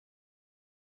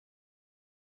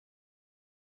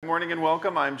Good morning and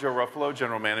welcome. I'm Joe Ruffalo,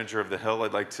 General Manager of The Hill.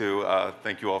 I'd like to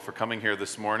thank you all for coming here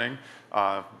this morning,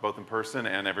 both in person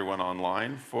and everyone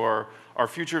online, for our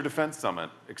Future of Defense Summit,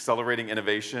 Accelerating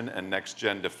Innovation and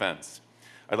Next-Gen Defense.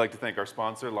 I'd like to thank our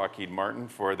sponsor, Lockheed Martin,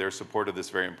 for their support of this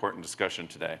very important discussion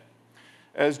today.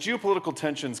 As geopolitical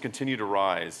tensions continue to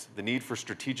rise, the need for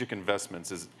strategic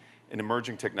investments in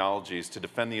emerging technologies to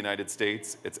defend the United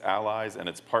States, its allies, and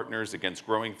its partners against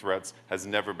growing threats has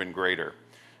never been greater.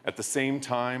 At the same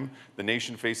time, the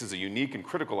nation faces a unique and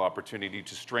critical opportunity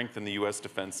to strengthen the U.S.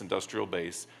 defense industrial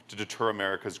base to deter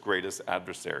America's greatest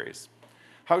adversaries.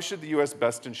 How should the U.S.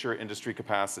 best ensure industry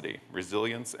capacity,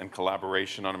 resilience, and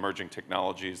collaboration on emerging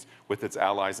technologies with its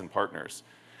allies and partners?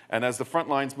 And as the front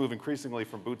lines move increasingly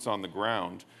from boots on the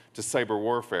ground to cyber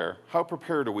warfare, how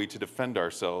prepared are we to defend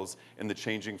ourselves in the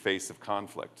changing face of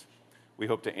conflict? We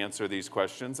hope to answer these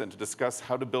questions and to discuss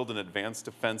how to build an advanced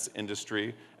defense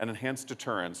industry and enhance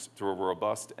deterrence through a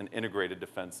robust and integrated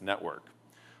defense network.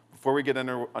 Before we get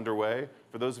underway,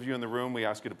 for those of you in the room, we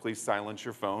ask you to please silence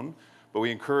your phone, but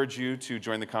we encourage you to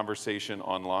join the conversation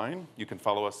online. You can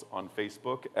follow us on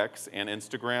Facebook, X, and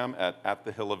Instagram at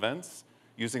The Hill Events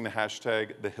using the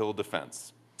hashtag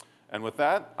TheHillDefense. And with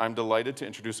that, I'm delighted to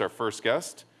introduce our first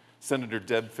guest, Senator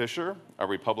Deb Fischer, a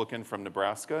Republican from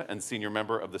Nebraska and senior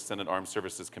member of the Senate Armed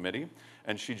Services Committee,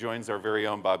 and she joins our very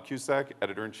own Bob Cusack,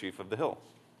 Editor-in-Chief of The Hill.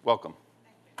 Welcome.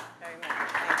 Thank you very much.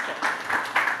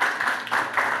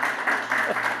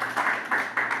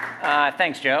 Thank you.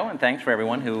 Thanks, Joe, and thanks for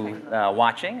everyone who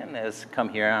watching and has come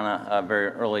here on a very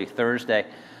early Thursday.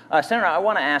 Senator, I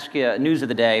want to ask you news of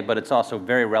the day, but it's also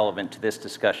very relevant to this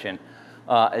discussion.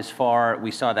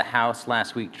 We saw the House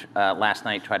last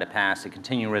night try to pass a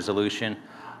continuing resolution.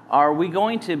 Are we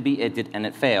going to be, and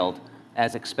it failed,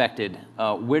 as expected,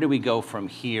 where do we go from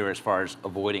here as far as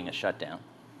avoiding a shutdown?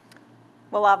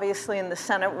 Well, obviously in the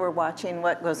Senate, we're watching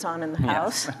what goes on in the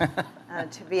House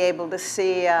to be able to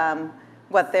see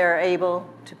what they're able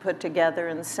to put together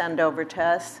and send over to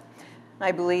us.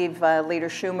 I believe Leader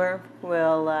Schumer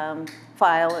will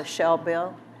file a shell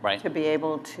bill. Right. To be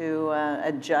able to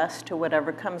adjust to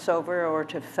whatever comes over or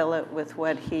to fill it with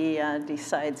what he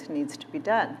decides needs to be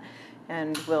done.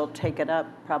 And we'll take it up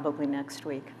probably next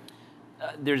week.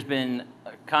 There's been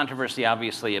controversy,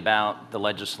 obviously, about the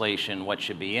legislation, what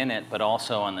should be in it, but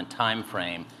also on the time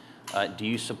frame. Do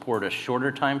you support a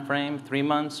shorter time frame, 3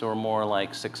 months, or more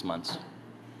like 6 months?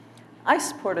 I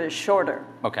support a shorter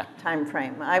time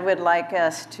frame. I would like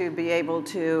us to be able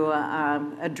to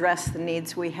address the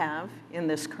needs we have in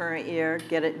this current year,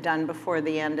 get it done before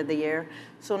the end of the year.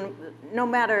 So no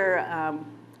matter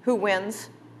who wins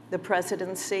the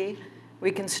presidency, we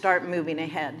can start moving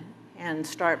ahead and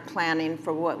start planning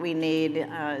for what we need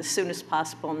as soon as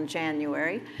possible in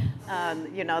January.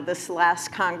 You know, this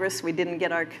last Congress, we didn't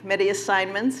get our committee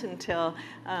assignments until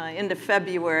into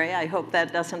February. I hope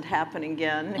that doesn't happen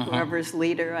again. Whoever's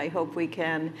leader, I hope we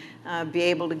can be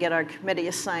able to get our committee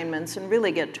assignments and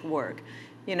really get to work.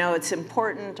 You know, it's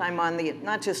important. I'm on the,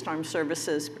 not just Armed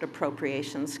Services, but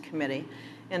Appropriations Committee.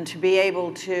 And to be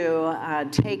able to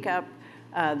take up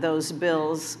those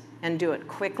bills and do it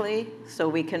quickly so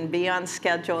we can be on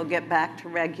schedule, get back to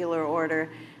regular order,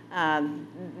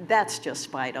 that's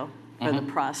just vital for the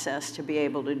process to be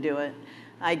able to do it.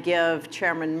 I give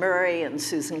Chairman Murray and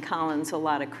Susan Collins a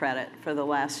lot of credit for the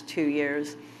last 2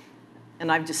 years,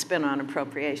 and I've just been on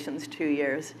appropriations 2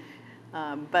 years.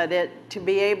 But to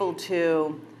be able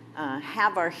to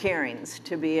have our hearings,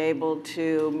 to be able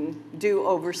to do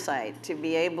oversight, to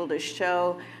be able to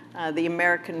show the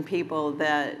American people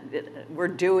that we're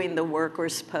doing the work we're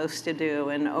supposed to do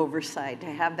and oversight, to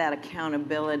have that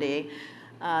accountability,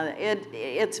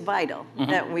 it's vital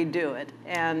that we do it.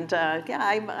 And yeah,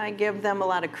 I give them a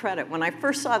lot of credit. When I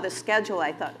first saw the schedule,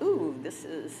 I thought, ooh, this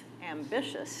is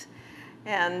ambitious.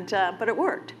 And, but it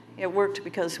worked. It worked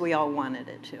because we all wanted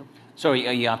it to. So are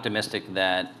you optimistic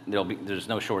that there's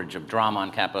no shortage of drama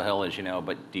on Capitol Hill, as you know,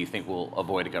 but do you think we'll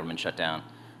avoid a government shutdown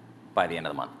by the end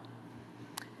of the month?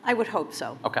 I would hope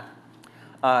so. Okay.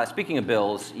 Speaking of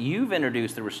bills, you've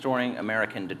introduced the Restoring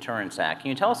American Deterrence Act. Can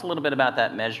you tell us a little bit about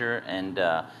that measure and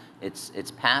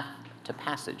its path to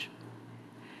passage?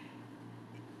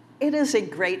 It is a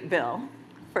great bill,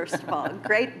 first of all, a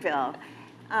great bill.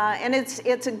 And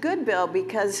it's a good bill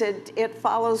because it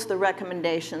follows the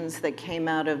recommendations that came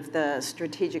out of the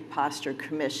Strategic Posture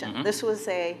Commission. This was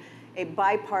a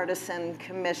bipartisan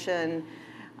commission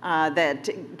that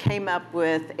came up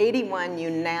with 81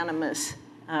 unanimous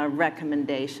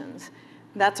recommendations.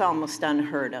 That's almost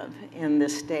unheard of in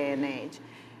this day and age.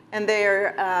 And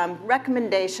they're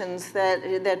recommendations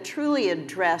that truly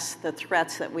address the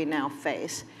threats that we now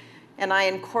face. And I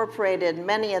incorporated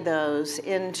many of those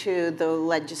into the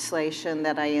legislation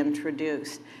that I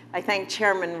introduced. I thank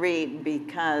Chairman Reed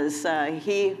because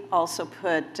he also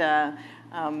put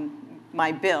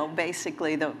my bill,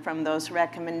 basically from those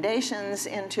recommendations,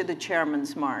 into the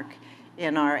chairman's mark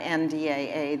in our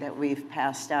NDAA that we've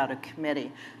passed out of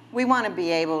committee. We want to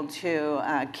be able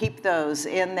to keep those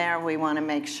in there. We want to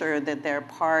make sure that they're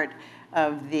part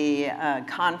of the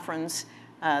conference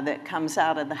that comes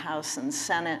out of the House and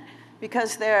Senate,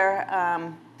 because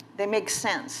they make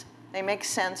sense. They make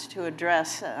sense to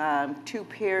address two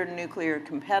peer nuclear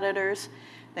competitors.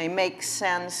 They make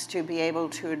sense to be able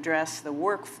to address the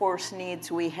workforce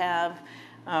needs we have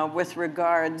with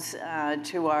regards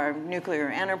to our nuclear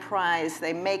enterprise.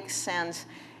 They make sense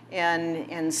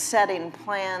in setting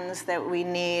plans that we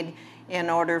need in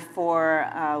order for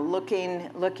looking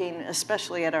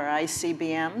especially at our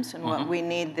ICBMs and what we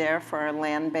need there for our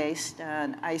land-based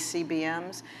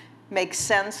ICBMs. Makes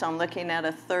sense on looking at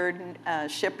a third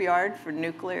shipyard for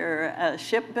nuclear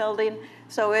shipbuilding.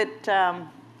 So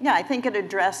yeah, I think it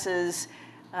addresses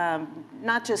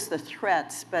not just the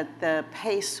threats, but the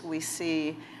pace we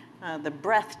see, the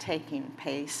breathtaking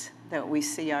pace that we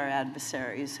see our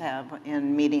adversaries have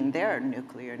in meeting their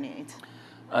nuclear needs.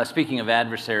 Speaking of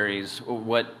adversaries,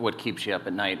 what keeps you up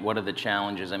at night? What are the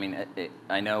challenges? I mean,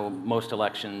 I know most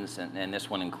elections, and this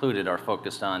one included, are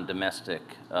focused on domestic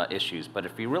issues, but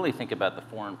if you really think about the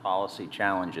foreign policy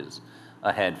challenges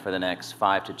ahead for the next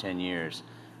 5 to 10 years,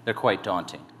 they're quite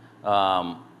daunting.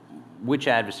 Which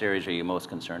adversaries are you most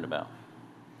concerned about?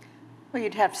 Well,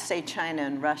 you'd have to say China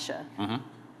and Russia.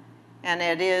 And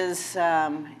it is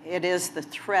the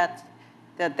threat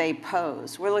that they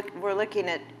pose. We're looking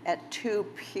at two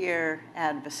peer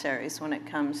adversaries when it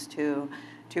comes to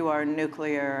our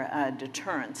nuclear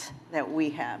deterrence that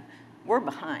we have. We're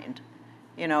behind.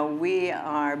 You know, we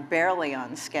are barely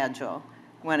on schedule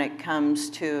when it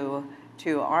comes to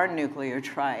our nuclear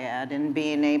triad and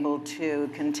being able to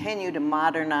continue to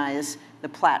modernize the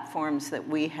platforms that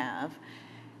we have.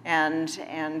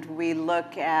 And we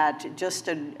look at just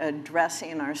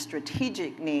addressing our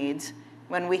strategic needs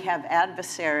when we have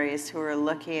adversaries who are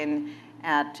looking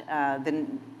at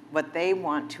what they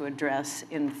want to address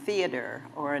in theater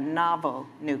or a novel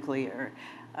nuclear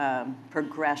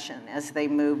progression as they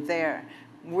move there.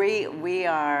 We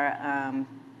are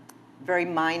very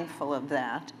mindful of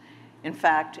that. In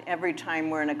fact, every time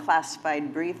we're in a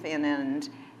classified briefing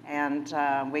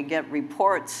and we get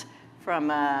reports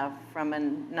from a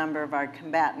number of our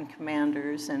combatant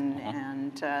commanders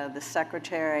and the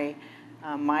secretary,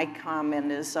 my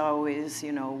comment is always,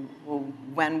 you know, well,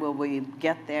 when will we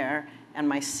get there? And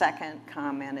my second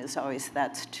comment is always,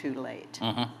 that's too late.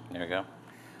 There you go.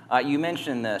 You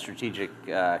mentioned the Strategic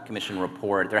Commission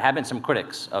report. There have been some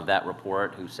critics of that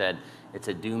report who said it's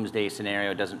a doomsday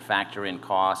scenario, it doesn't factor in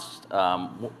costs.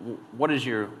 What is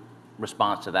your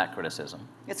response to that criticism?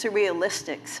 It's a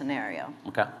realistic scenario.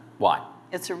 Okay. Why?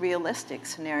 It's a realistic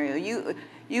scenario.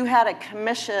 You had a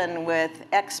commission with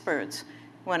experts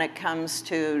when it comes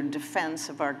to defense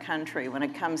of our country, when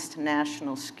it comes to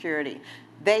national security.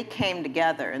 They came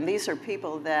together, and these are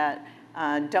people that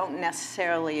don't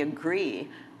necessarily agree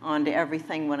on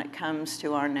everything when it comes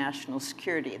to our national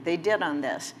security. They did on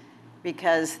this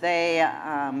because they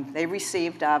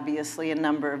received, obviously, a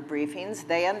number of briefings.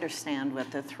 They understand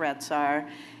what the threats are,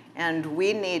 and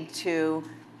we need to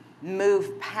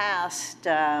move past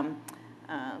the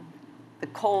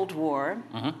Cold War,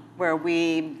 where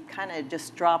we kind of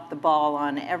just dropped the ball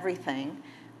on everything.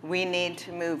 We need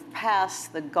to move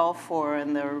past the Gulf War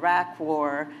and the Iraq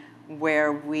War,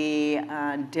 where we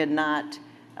did not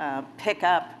pick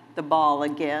up the ball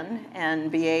again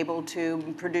and be able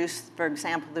to produce, for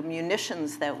example, the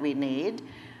munitions that we need,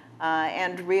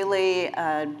 and really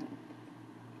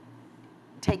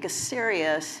take a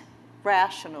serious,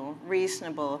 rational,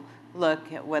 reasonable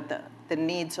look at what the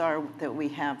needs are that we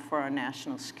have for our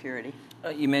national security.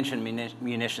 You mentioned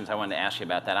munitions. I wanted to ask you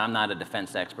about that. I'm not a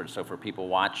defense expert, so for people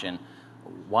watching,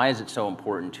 why is it so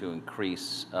important to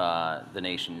increase the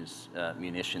nation's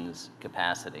munitions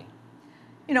capacity?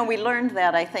 You know, we learned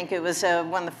that. I think it was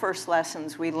one of the first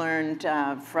lessons we learned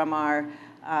from our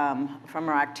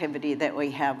activity that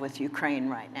we have with Ukraine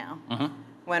right now.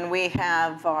 When we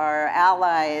have our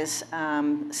allies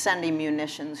sending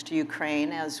munitions to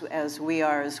Ukraine, as we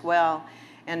are as well,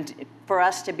 and for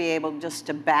us to be able just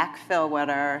to backfill what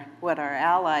our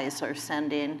allies are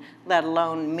sending, let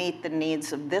alone meet the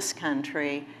needs of this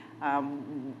country,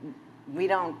 we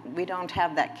don't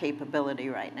have that capability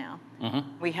right now.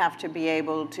 We have to be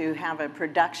able to have a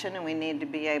production, and we need to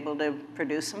be able to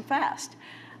produce them fast.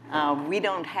 We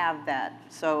don't have that.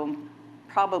 So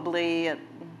probably at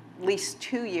least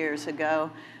 2 years ago,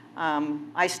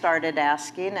 I started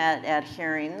asking at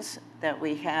hearings that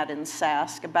we had in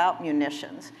SASC about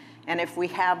munitions, and if we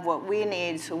have what we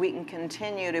need so we can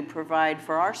continue to provide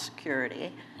for our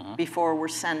security before we're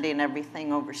sending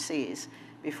everything overseas,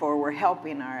 before we're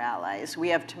helping our allies. We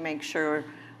have to make sure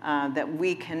that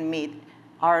we can meet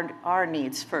our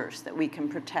needs first, that we can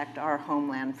protect our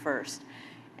homeland first.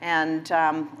 And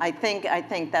I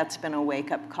think that's been a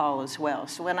wake-up call as well.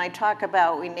 So when I talk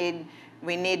about we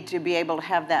need to be able to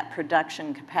have that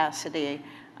production capacity,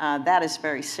 that is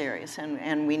very serious,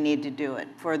 and we need to do it.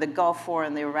 For the Gulf War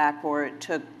and the Iraq War, it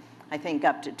took, I think,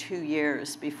 up to 2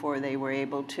 years before they were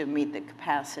able to meet the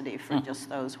capacity for just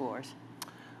those wars.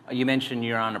 You mentioned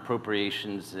you're on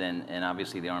appropriations and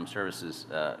obviously the Armed Services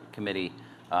Committee.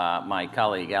 My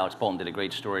colleague Alex Bolton did a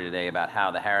great story today about how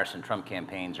the Harris and Trump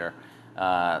campaigns are,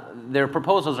 their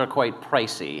proposals are quite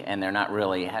pricey, and they're not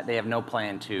really, they have no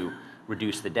plan to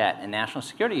reduce the debt. And national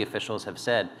security officials have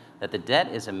said that the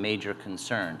debt is a major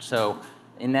concern. So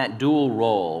in that dual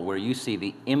role where you see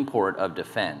the import of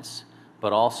defense,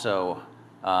 but also,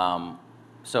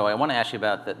 so I want to ask you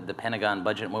about the Pentagon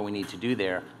budget and what we need to do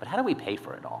there, but how do we pay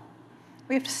for it all?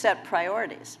 We have to set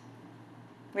priorities.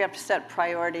 We have to set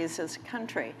priorities as a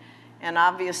country. And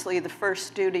obviously, the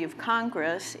first duty of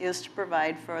Congress is to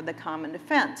provide for the common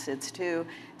defense. It's to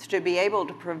be able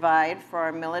to provide for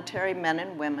our military men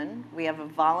and women. We have a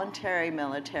voluntary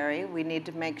military. We need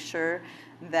to make sure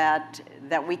that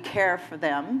we care for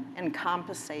them and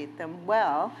compensate them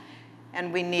well.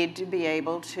 And we need to be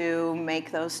able to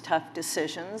make those tough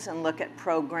decisions and look at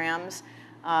programs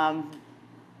and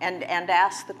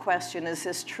ask the question, is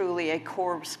this truly a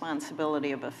core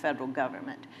responsibility of a federal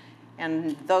government?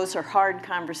 And those are hard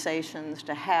conversations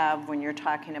to have when you're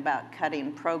talking about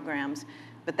cutting programs,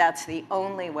 but that's the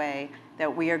only way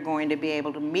that we are going to be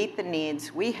able to meet the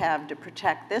needs we have to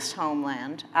protect this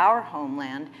homeland, our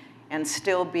homeland, and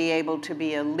still be able to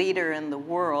be a leader in the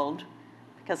world,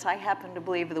 because I happen to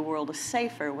believe the world is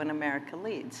safer when America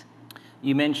leads.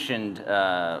 You mentioned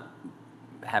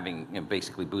having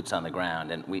basically boots on the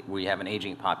ground, and we have an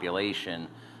aging population,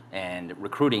 and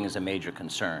recruiting is a major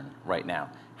concern right now.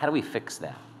 How do we fix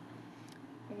that?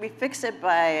 We fix it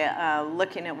by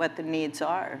looking at what the needs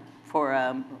are for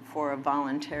a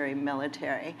voluntary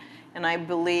military. And I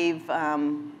believe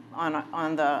on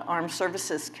the Armed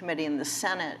Services Committee in the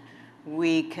Senate,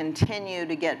 we continue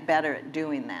to get better at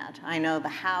doing that. I know the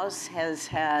House has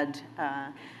had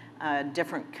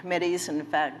different committees. In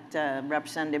fact,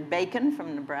 Representative Bacon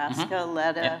from Nebraska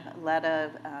led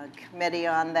a committee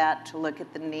on that to look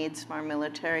at the needs of our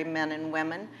military men and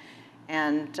women.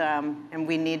 And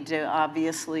we need to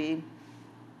obviously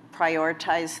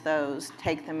prioritize those,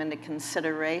 take them into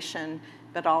consideration,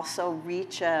 but also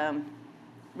reach a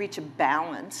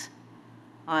balance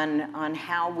on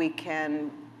how we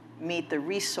can meet the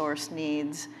resource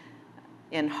needs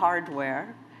in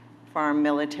hardware for our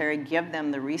military, give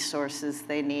them the resources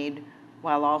they need,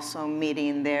 while also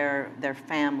meeting their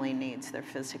family needs, their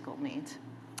physical needs.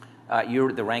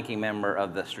 You're the ranking member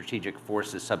of the Strategic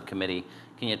Forces Subcommittee.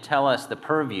 Can you tell us the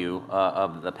purview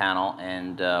of the panel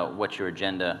and what's your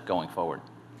agenda going forward?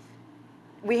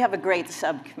 We have a great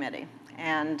subcommittee,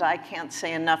 and I can't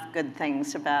say enough good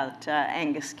things about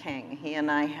Angus King. He and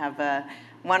I have a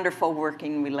wonderful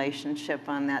working relationship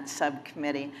on that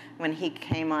subcommittee. When he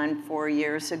came on 4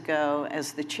 years ago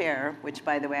as the chair, which,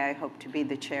 by the way, I hope to be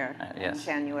the chair in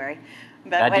January.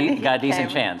 But got a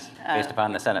decent chance based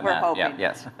upon the Senate map. We're hoping.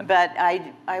 Yeah, yes. But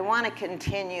I want to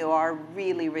continue our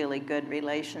really, really good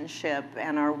relationship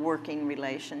and our working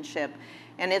relationship.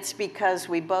 And it's because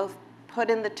we both put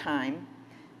in the time.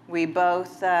 We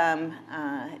both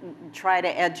try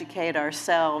to educate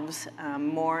ourselves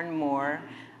more and more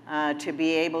to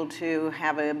be able to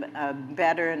have a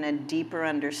better and a deeper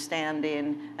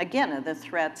understanding, again, of the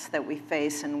threats that we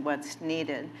face and what's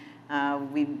needed.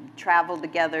 We traveled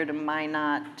together to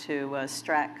Minot, to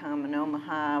Stratcom in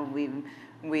Omaha.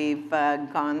 We've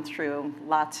gone through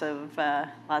lots of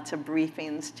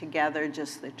briefings together,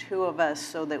 just the two of us,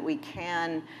 so that we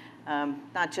can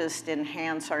not just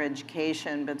enhance our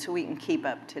education, but so we can keep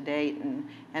up to date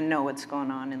and know what's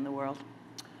going on in the world.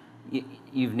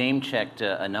 You've name-checked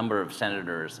a number of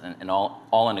senators, and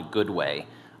all in a good way,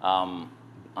 on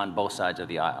both sides of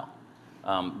the aisle.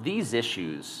 These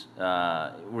issues,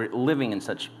 we're living in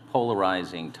such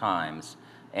polarizing times,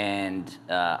 and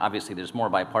obviously there's more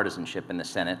bipartisanship in the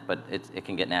Senate, but it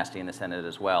can get nasty in the Senate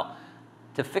as well.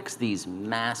 To fix these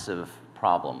massive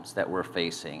problems that we're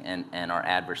facing and our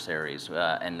adversaries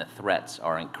and the threats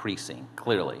are increasing,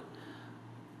 clearly,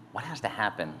 what has to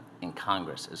happen in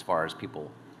Congress as far as people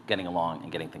getting along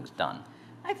and getting things done?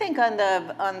 I think on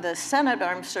the Senate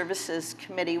Armed Services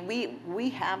Committee, we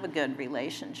have a good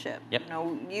relationship. Yep. You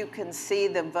know, you can see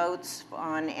the votes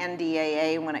on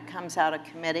NDAA when it comes out of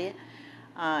committee.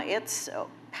 It's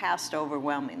passed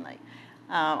overwhelmingly.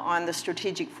 On the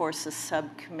Strategic Forces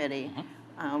Subcommittee,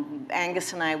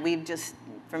 Angus and I, we've just,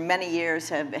 for many years,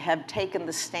 have taken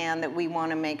the stand that we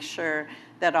want to make sure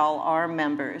that all our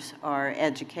members are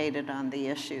educated on the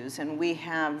issues, and we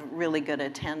have really good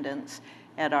attendance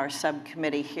at our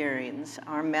subcommittee hearings.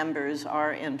 Our members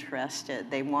are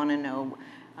interested. They want to know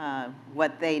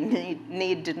what they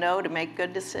need to know to make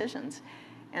good decisions.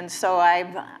 And so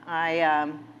I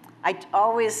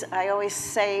always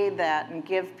say that and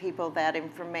give people that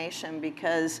information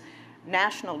because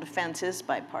national defense is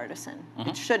bipartisan.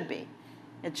 It should be.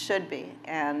 It should be.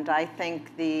 And I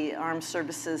think the Armed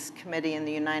Services Committee in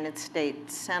the United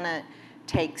States Senate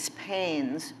takes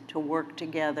pains to work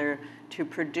together to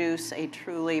produce a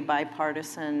truly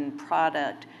bipartisan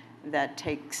product that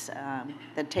takes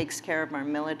care of our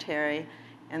military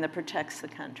and that protects the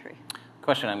country.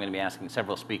 Question I'm going to be asking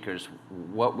several speakers.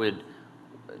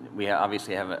 We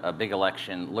obviously have a big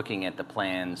election, looking at the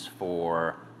plans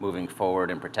for moving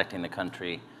forward and protecting the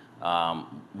country.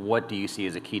 What do you see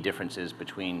as the key differences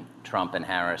between Trump and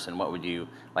Harris, and what would you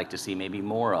like to see maybe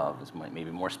more of,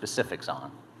 maybe more specifics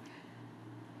on?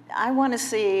 I want to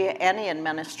see any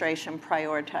administration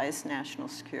prioritize national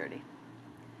security.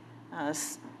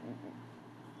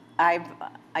 I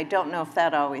don't know if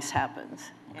that always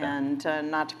happens. Okay. And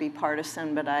not to be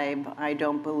partisan, but I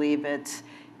don't believe it's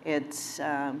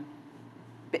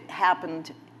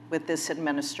happened with this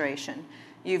administration.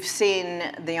 You've seen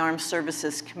the Armed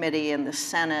Services Committee in the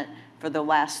Senate for the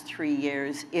last 3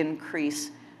 years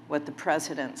increase what the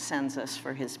president sends us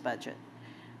for his budget.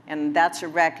 And that's a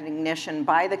recognition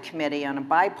by the committee on a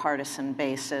bipartisan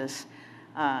basis,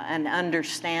 an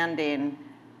understanding,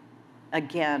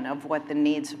 again, of what the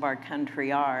needs of our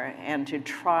country are, and to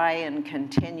try and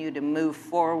continue to move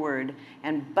forward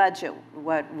and budget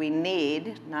what we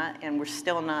need, and we're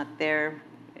still not there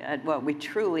at what we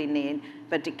truly need,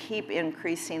 but to keep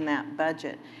increasing that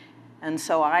budget. And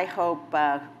so I hope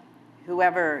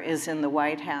whoever is in the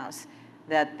White House,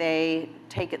 that they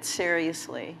take it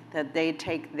seriously, that they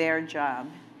take their job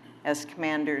as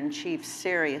commander-in-chief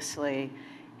seriously,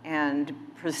 and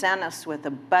present us with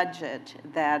a budget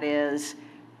that is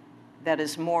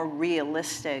more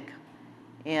realistic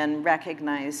in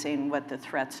recognizing what the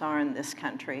threats are in this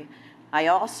country. I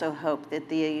also hope that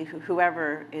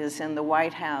whoever is in the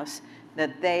White House,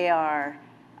 that they are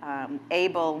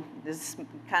able, this is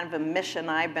kind of a mission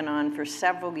I've been on for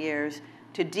several years,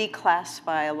 to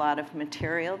declassify a lot of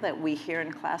material that we hear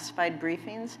in classified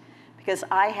briefings, because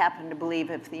I happen to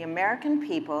believe if the American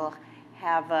people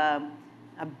have a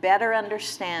better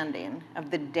understanding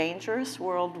of the dangerous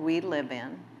world we live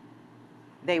in,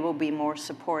 they will be more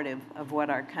supportive of what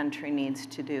our country needs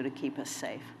to do to keep us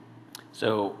safe.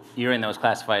 So you're in those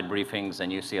classified briefings and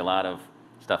you see a lot of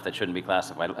stuff that shouldn't be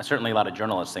classified. Certainly a lot of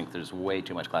journalists think there's way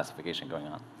too much classification going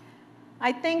on.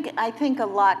 I think a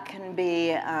lot can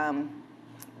be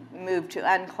moved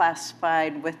to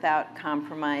unclassified without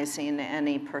compromising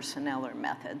any personnel or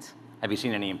methods. Have you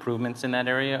seen any improvements in that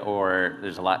area, or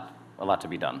there's a lot to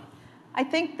be done? I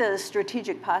think the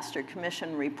Strategic Posture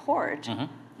Commission report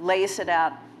lays it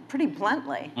out pretty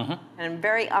bluntly and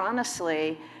very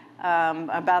honestly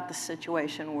about the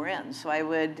situation we're in. So I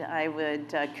would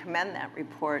commend that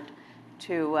report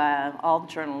to all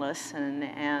journalists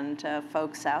and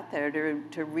folks out there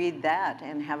to read that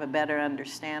and have a better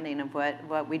understanding of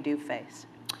what we do face.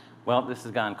 Well, this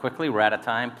has gone quickly. We're out of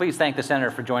time. Please thank the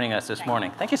Senator for joining us this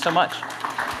morning. Thank you so much.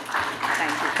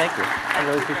 Thank you. Thank you. I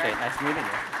really appreciate it. Nice meeting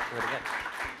you. Do it again.